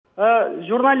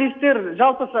журналистер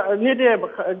жалпы неде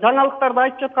жаңалықтарды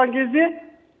айтып жатқан кезде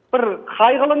бір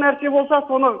қайғылы нәрсе болса,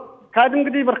 соны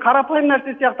кәдімгідей бір қарапайым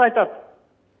нәрсе сияқты айтады.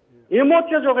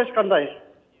 Эмоция жоқ ешқандай.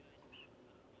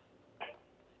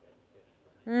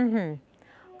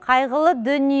 Қайғылы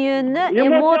дүниені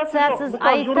эмоциясыз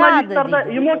айтады.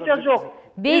 Журналистерде эмоция жоқ.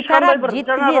 Бейтарап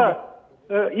жеткізеді.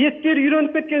 Еттер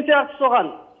үйреніп кеткен сияқты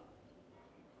соған.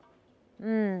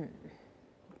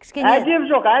 Әдеп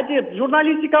жоқ, әдеп.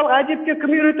 Журналистикалық әдепке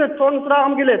кім үйретеді, соны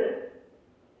сұрағым келеді.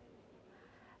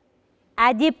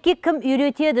 Әдепке кім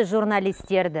үйретеді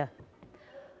журналистерді?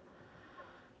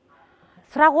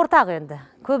 Сұрақ ортақ енді.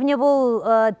 Көбіне бұл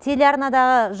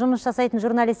телеарнадағы жұмыс жасайтын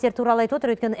журналистер туралы айтып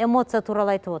отыр, өйткені эмоция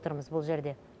туралы айтып отырмыз бұл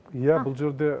жерде. Иә, бұл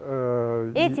жерде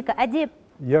этика, әдеп.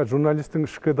 Иә, журналистің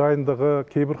ішкі дайындығы,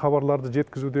 кейбір хабарларды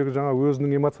жеткізудегі жаңа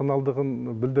өзінің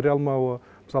эмоционалдығын білдіре алмауы,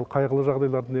 мысалы қайғылы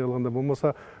жағдайларды не қылғанда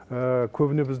болмаса,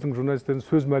 көбіне біздің журналистердің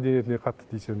сөз мәдениетіне қатты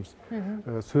тиісеміз.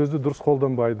 Сөзді дұрыс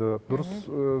қолданбайды, дұрыс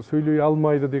сөйлей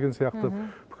алмайды деген сияқты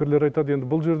пікірлер айтады. Енді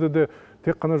бұл жерде де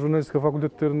тек қана журналистика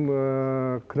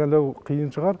факультеттерін кінәлау қиын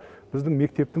шығар. Біздің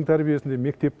мектептің тәрбиесінде,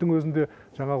 мектептің өзінде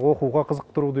жаңағы оқуға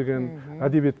қызықтыру деген,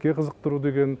 әдебиетке қызықтыру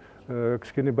деген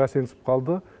кішкене бәсеңсіп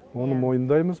қалды. Оны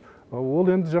мойындаймыз. Ол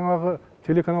енді жаңағы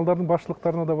телеканалдардың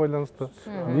басшылықтарына да байланысты.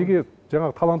 Неге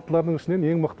жаңағы таланттылардың ішінен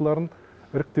ең мықтыларын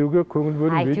іріктеуге көңіл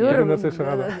бөлінбейді деген нәрсе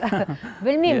шығады.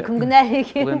 Білмеймін, кім кінәлі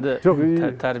екенін.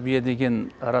 Енді тәрбие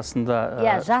деген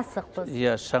арасында жасықпыз.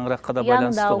 Шаңыраққа да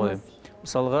байланысты ғой.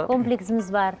 Мысалға, комплексіміз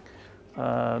бар.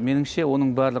 Меніңше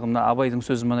оның барлығына Абайдың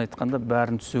сөзімен айтқанда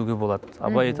бәрін түсуге болады.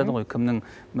 Абай айтады ғой, кімнің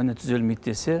міні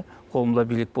түзелмейді десе, қолымда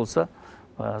билік болса,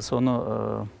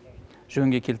 соны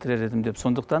жөнге келтірер едім деп.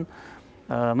 Сондықтан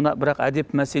мына бірақ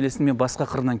әдеп мәселесін мен басқа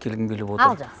қырынан келгім келіп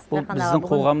отыр. Бұл біздің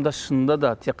қоғамда шынында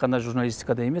да тек қана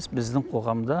журналистикада емес, біздің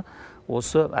қоғамда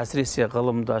осы әсіресе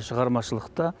ғылымда,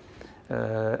 шығармашылықта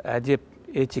әдеп,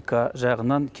 этика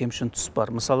жағынан кемшін тұс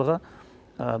бар. Мысалға,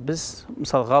 біз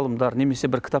ғалымдар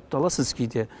немесе бір кітапты аласыз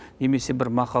кейде, немесе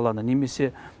бір мақаланы,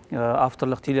 немесе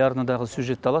авторлық телеарнадағы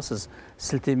сюжетті аласыз,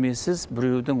 сілтемесіз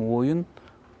біреудің ойын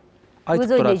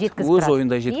айтып тұрады, өз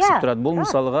ойында жеткізіп тұрады. Бұл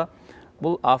мысалға,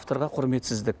 бұл авторға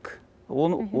құрметсіздік.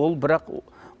 Ол бірақ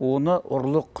оны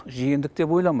ұрлық, жиендік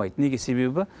деп ойламайды. Неге?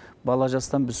 Себебі бала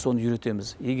жастан біз соны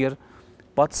үйретеміз. Егер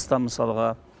батыста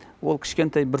мысалға ол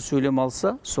кішкентай бір сөйлем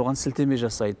алса, соған сілтеме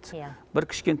жасайды. Бір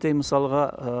кішкентай мысалға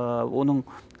оның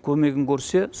көмегін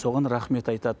көрсе, соған рахмет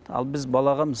айтады. Ал біз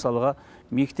балаға мысалға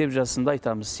мектеп жасында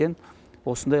айтамыз, сен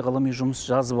осындай ғылыми жұмыс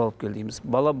жазып алып кел дейміз.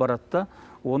 Бала баратта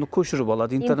оны көшіріп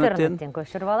алады интернеттен,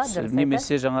 көшіріп алады,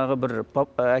 немесе жаңағы бір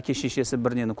әке шешесі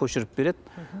бірнені көшіріп береді.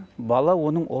 Бала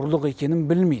оның ұрлық екенін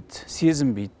білмейді,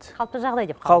 сезінбейді. Қалыпты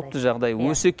жағдай деп қалды. Қалыпты жағдай.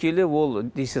 Өсе келе ол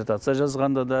диссертация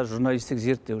жазғанда да, журналистік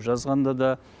зерттеу жазғанда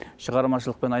да,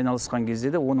 шығармашылықпен айналысқан кезде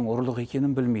де оның ұрлық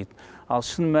екенін білмейді. Ал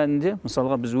шын мәнінде,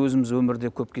 мысалға біз өзіміз өмірде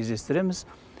көп кездестіреміз.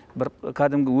 Бір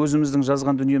кәдімгі өзіміздің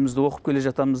жазған дүниемізді оқып келе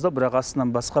жатамыз да, бірақ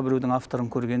астынан басқа біреудің авторын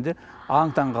көргенде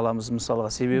аң-таң қаламыз мысалға.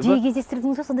 Себебі жиі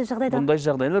кездестірдіңіз бе сондай жағдайда? Бұндай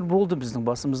жағдайлар болды, біздің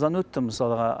басымыздан өтті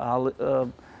мысалға. Ал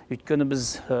өйткені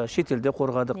біз шетелде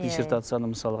қорғадық диссертацияны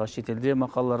мысалға, шетелде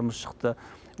мақалаларымыз шықты.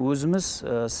 Өзіміз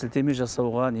сілтеме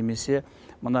жасауға немесе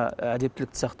мына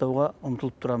әдептілікті сақтауға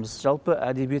ұмтылып тұрамыз. Жалпы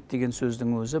әдебиет деген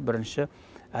сөздің өзі бірінші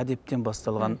әдептен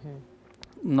басталған.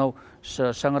 Мынау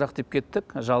шаңырақ деп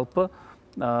кеттік, жалпы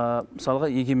мысалға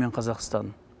Егемен Қазақстан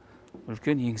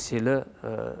үлкен еңселі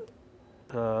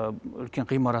үлкен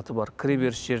ғимараты бар.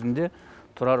 Кіреберіс жерінде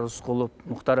Тұрар Рысқұлов,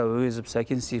 Мұхтар Әуезов,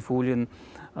 Сәкен Сейфуллин,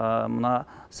 мына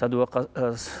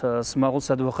Смағұл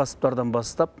Сәдуақасовтардан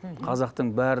бастап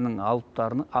қазақтың бәрінің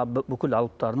бүкіл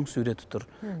алыптарының суреті тұр.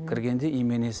 Кіргенде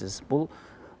именесіз. Бұл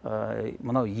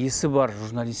мынау есі бар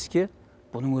журналистке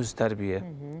бұның өзі тәрбие.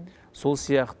 Сол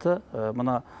сияқты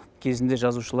мына кезінде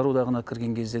жазушылар одағына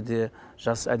кірген кезде де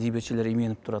жас әдебиетшілер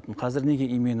именіп тұратын. Қазір неге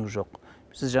имену жоқ?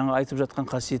 Сіз жаңа айтып жатқан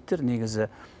қасиеттер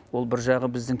негізі ол бір жағы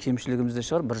біздің кемшілігімізде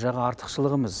шығар, бір жағы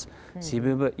артықшылығымыз.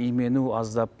 Себебі имену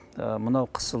аздап, мынау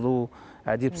қысылу,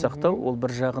 әдеп сақтау ол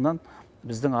бір жағынан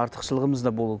біздің артықшылығымыз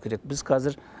да болу керек. Біз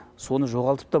қазір соны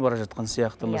жоғалтып та бара жатқан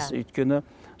сияқтымыз. Өйткені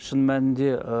шын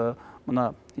мәнінде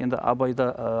мына енді Абайда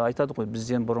айтады ғой,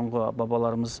 бізден бұрынғы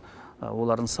бабаларымыз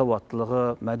олардың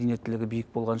сауаттылығы, мәдениеттілігі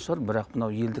биік болған шығар, бірақ мынау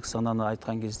елдік сананы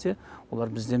айтқан кезде олар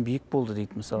бізден биік болды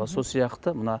дейді. Мысалы, сол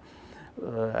сияқты мына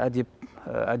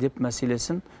әдеп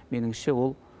мәселесін меніңше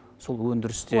ол сол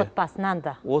өндірісте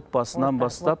отбасынан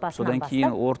бастап, содан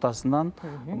кейін ортасынан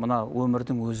мына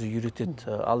өмірдің өзі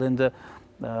үйретеді. Ал енді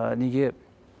неге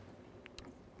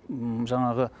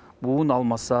жаңағы буын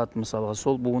алмасады, мысалға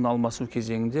сол буын алмасу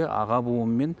кезеңінде аға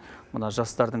буын мен мына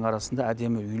жастардың арасында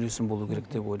әдемі үйлесім болу керек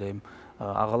деп ойлаймын.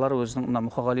 Ағалар өзінің, мына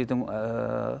Мұқағалидың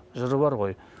жыры бар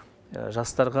ғой,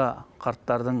 жастарға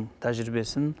қарттардың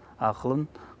тәжірибесін, ақылын,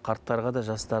 қарттарға да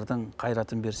жастардың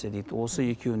қайратын берсе дейді. Осы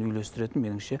екеуін үйлестіретін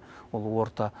меніңше ол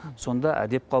орта. Сонда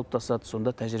әдеп қалыптасады,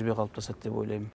 сонда тәжірибе қалыптасады деп ойлаймын.